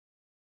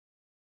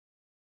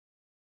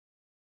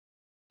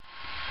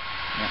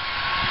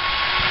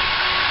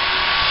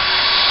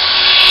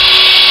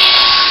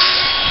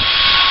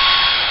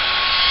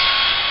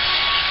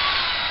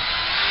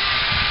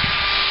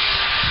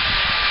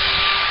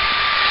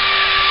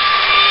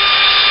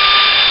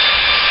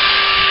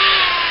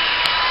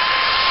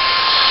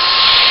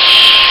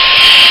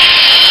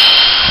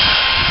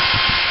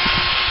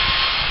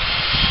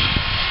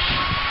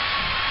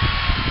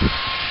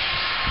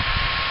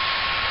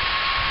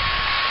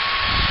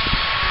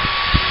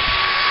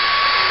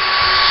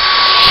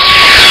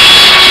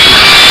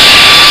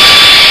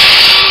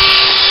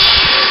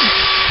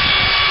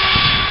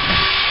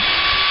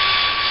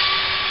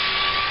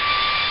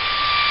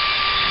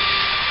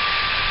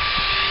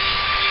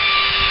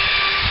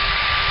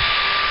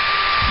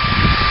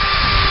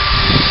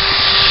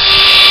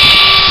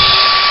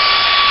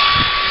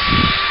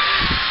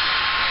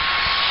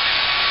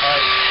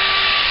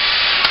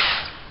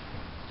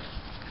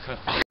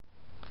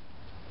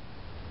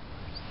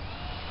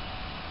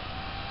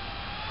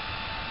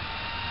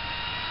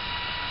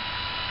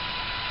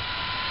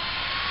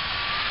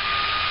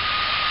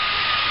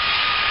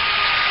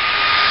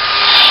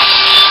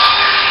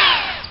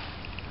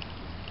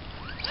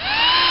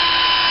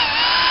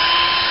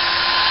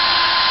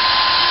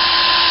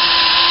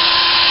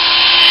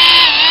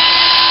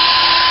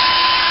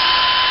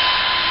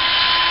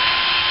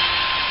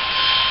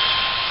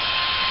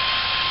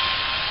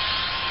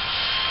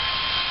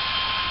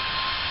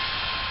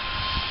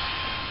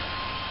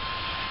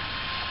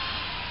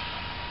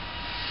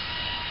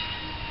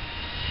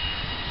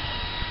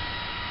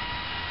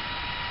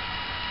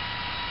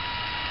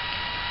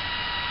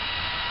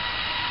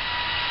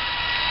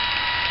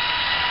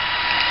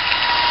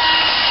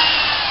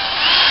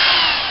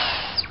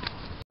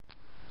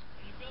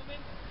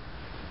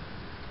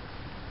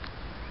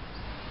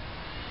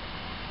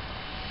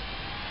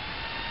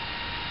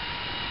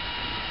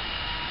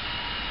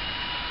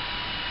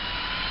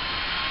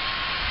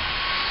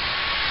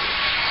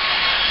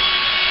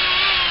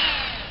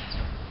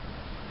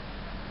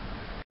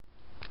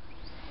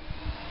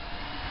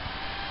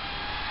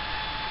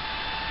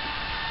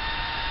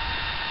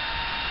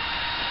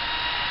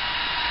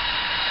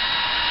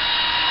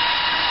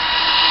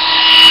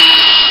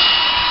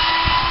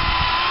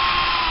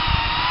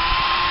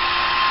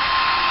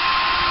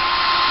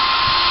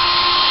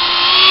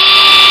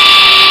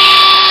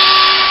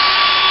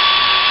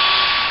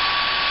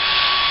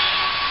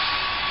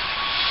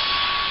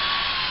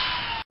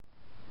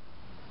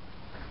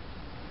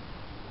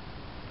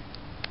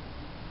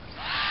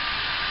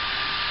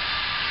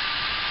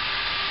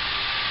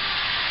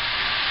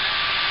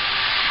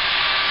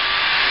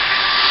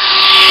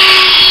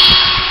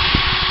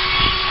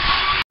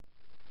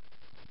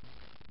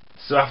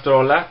So after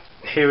all that,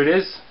 here it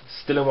is,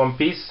 still in one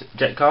piece,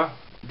 JetCar,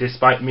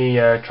 despite me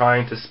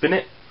trying to spin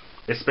it,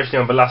 especially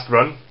on the last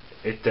run.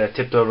 It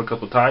tipped over a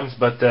couple of times,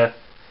 but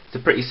it's a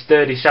pretty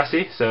sturdy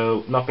chassis,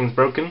 so nothing's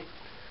broken.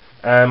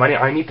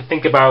 I need to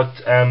think about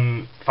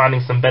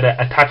finding some better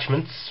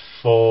attachments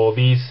for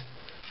these,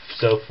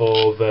 so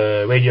for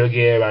the radio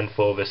gear and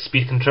for the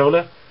speed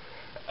controller.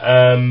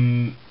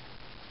 The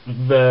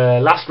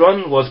last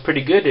run was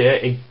pretty good.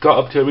 It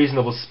got up to a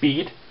reasonable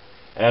speed.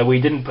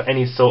 We didn't put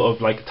any sort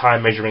of like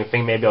time measuring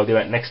thing. Maybe I'll do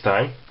that next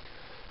time.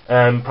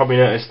 Probably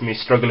noticed me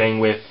struggling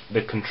with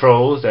the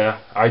controls.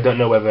 I don't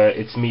know whether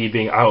it's me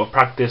being out of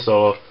practice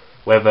or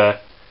whether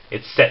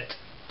it's set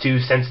too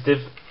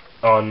sensitive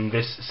on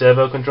this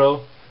servo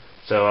control.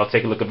 So I'll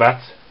take a look at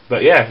that.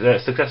 But yeah, a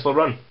successful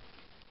run.